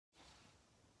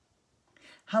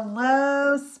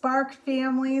Hello, Spark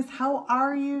families. How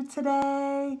are you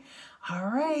today? All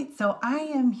right, so I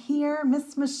am here,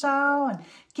 Miss Michelle, and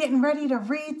getting ready to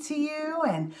read to you.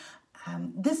 And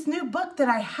this new book that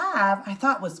I have, I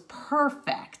thought was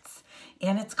perfect.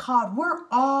 And it's called We're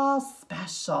All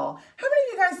Special. How many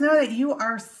of you guys know that you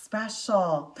are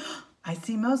special? I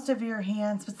see most of your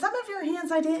hands, but some of your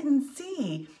hands I didn't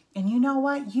see. And you know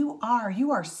what? You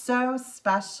are so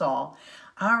special.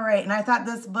 All right, and I thought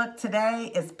this book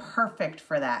today is perfect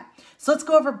for that. So let's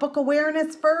go over book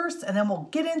awareness first, and then we'll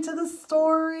get into the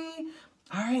story.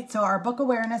 All right, so our book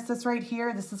awareness is right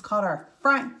here. This is called our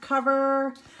front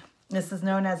cover. This is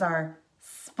known as our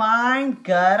spine.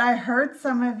 Good, I heard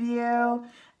some of you.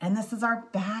 And this is our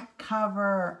back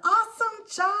cover. Awesome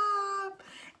job.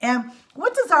 And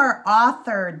what does our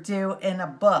author do in a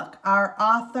book? Our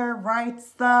author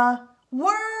writes the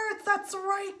words. That's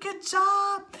right. Good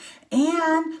job.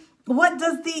 And what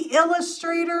does the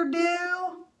illustrator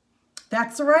do?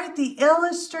 That's right. The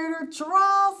illustrator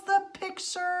draws the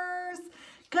pictures.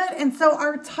 Good. And so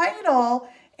our title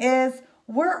is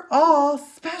We're All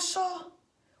Special.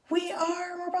 We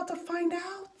are. We're about to find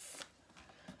out.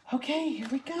 Okay, here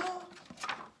we go.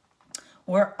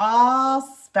 We're all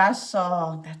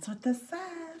special. That's what this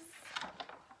says.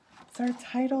 It's our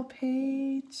title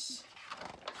page.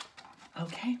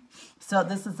 Okay, so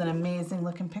this is an amazing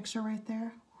looking picture right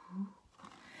there.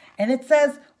 And it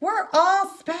says, we're all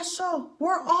special.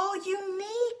 We're all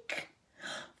unique.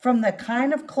 From the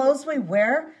kind of clothes we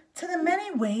wear to the many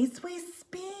ways we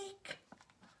speak.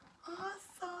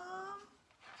 Awesome.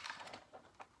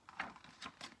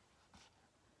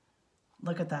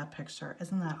 Look at that picture.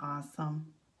 Isn't that awesome?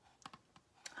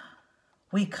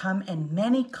 We come in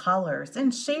many colors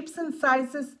and shapes and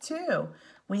sizes too.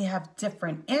 We have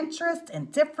different interests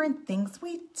and different things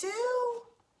we do.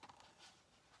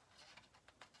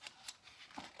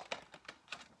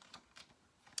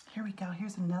 Here we go.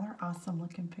 Here's another awesome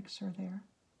looking picture there.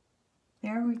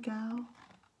 There we go.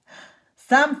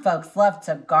 Some folks love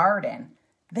to garden.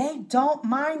 They don't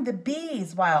mind the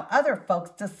bees, while other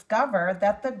folks discover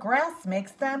that the grass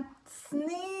makes them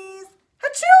sneeze.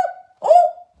 Achoo! Oh!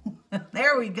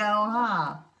 There we go,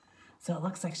 huh? So it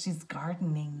looks like she's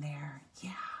gardening there.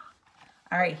 Yeah.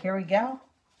 All right, here we go.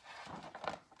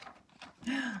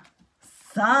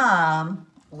 Some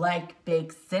like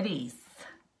big cities,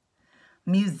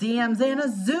 museums and a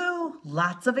zoo,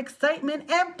 lots of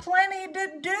excitement and plenty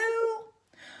to do.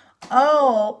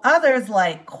 Oh, others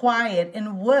like quiet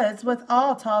in woods with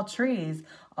all tall trees,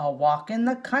 a walk in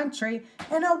the country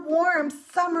and a warm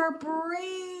summer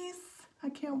breeze. I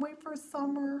can't wait for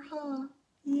summer, huh?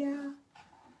 Yeah.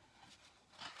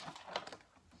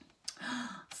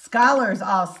 Scholars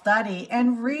all study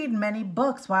and read many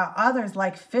books, while others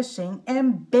like fishing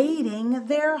and baiting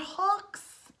their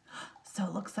hooks. So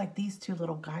it looks like these two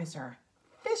little guys are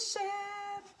fishing.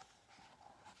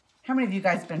 How many of you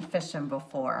guys been fishing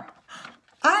before?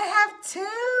 I have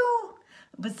too.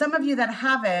 But some of you that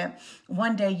haven't,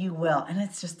 one day you will. And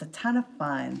it's just a ton of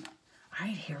fun. All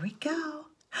right, here we go.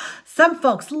 Some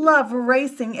folks love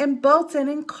racing in boats and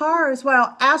in cars,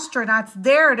 while astronauts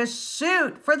dare to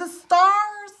shoot for the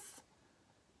stars.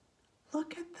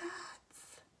 Look at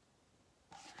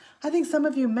that. I think some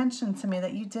of you mentioned to me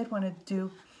that you did want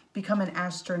to become an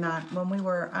astronaut when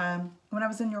I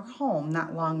was in your home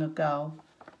not long ago.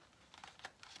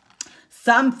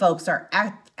 Some folks are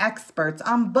experts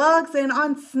on bugs and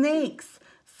on snakes.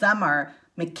 Some are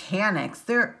mechanics.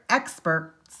 They're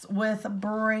experts with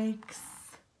brakes.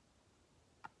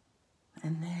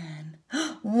 And then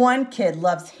one kid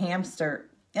loves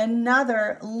hamster.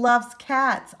 Another loves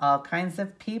cats. All kinds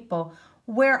of people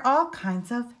wear all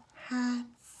kinds of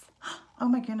hats. Oh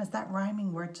my goodness, that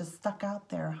rhyming word just stuck out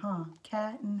there, huh?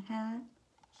 Cat and hat.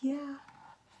 Yeah.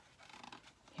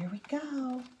 Here we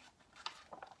go.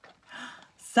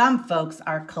 Some folks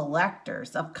are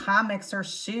collectors of comics or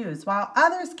shoes, while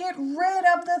others get rid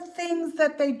of the things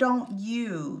that they don't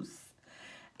use.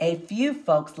 A few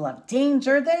folks love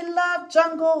danger. They love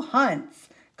jungle hunts,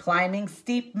 climbing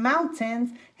steep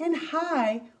mountains, and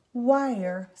high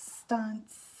wire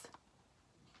stunts.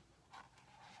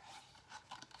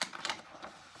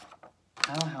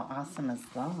 Oh, how awesome is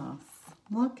this?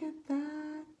 Look at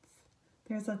that.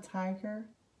 There's a tiger.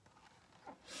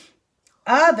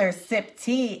 Others sip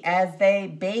tea as they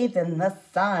bathe in the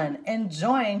sun,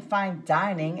 enjoying fine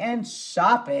dining and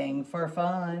shopping for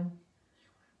fun.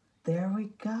 There we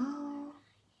go.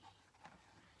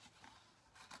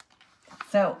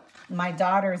 So my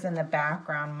daughter's in the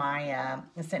background, Maya,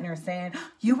 is sitting here saying,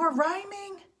 you were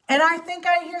rhyming? And I think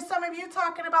I hear some of you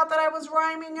talking about that I was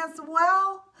rhyming as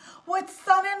well. With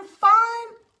sun and fun.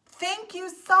 Thank you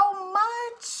so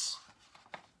much.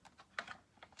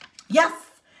 Yes,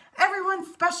 everyone's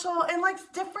special and likes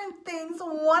different things.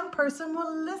 One person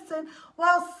will listen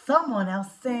while someone else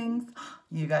sings.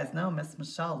 You guys know Miss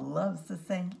Michelle loves to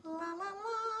sing. La,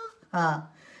 la,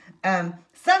 la.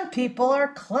 Some people are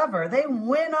clever. They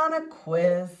win on a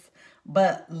quiz.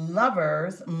 But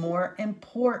lovers more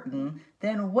important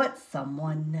than what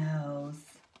someone knows.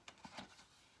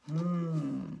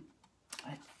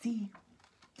 Let's see.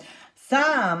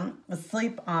 Some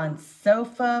sleep on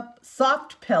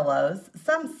soft pillows.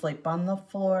 Some sleep on the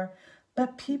floor.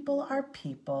 But people are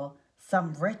people.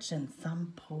 Some rich and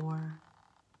some poor.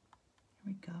 Here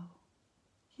we go.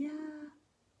 Yeah.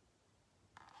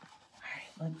 All right,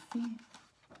 let's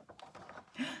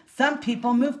see. Some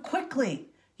people move quickly.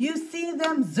 You see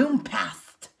them zoom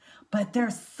past. But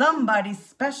there's somebody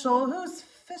special who's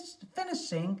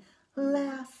finishing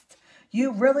last.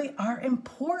 You really are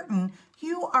important.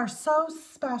 You are so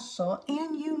special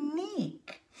and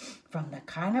unique. From the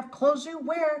kind of clothes you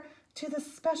wear to the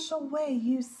special way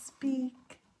you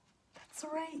speak. That's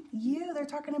right, you. They're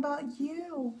talking about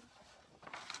you.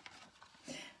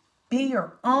 Be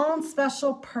your own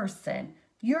special person.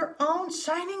 Your own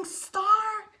shining star.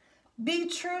 Be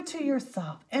true to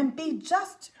yourself and be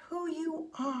just who you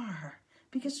are.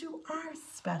 Because you are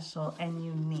special and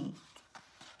unique.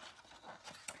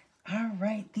 All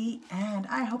right, the end.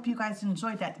 I hope you guys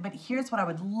enjoyed that. But here's what I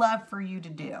would love for you to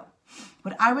do.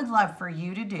 What I would love for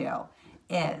you to do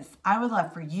is I would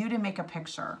love for you to make a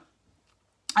picture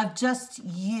of just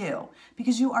you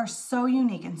because you are so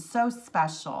unique and so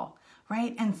special,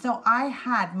 right? And so I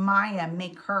had Maya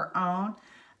make her own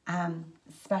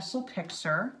special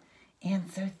picture. And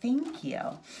so thank you.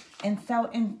 And so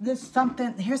in this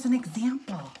something, here's an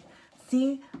example.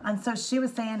 See? And so she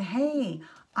was saying, hey,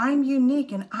 I'm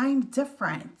unique and I'm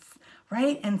different,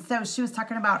 right? And so she was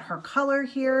talking about her color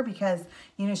here because,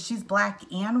 you know, she's black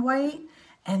and white.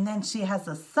 And then she has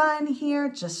the sun here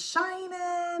just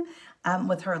shining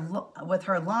with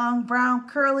her long brown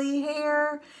curly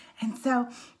hair. And so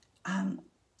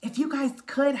if you guys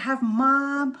could have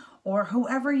mom or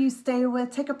whoever you stay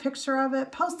with, take a picture of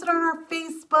it, post it on our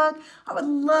Facebook. I would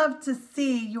love to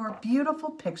see your beautiful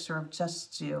picture of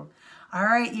just you. All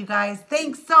right, you guys,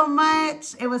 thanks so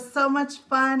much. It was so much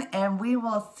fun, and we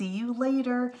will see you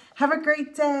later. Have a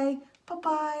great day.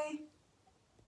 Bye-bye.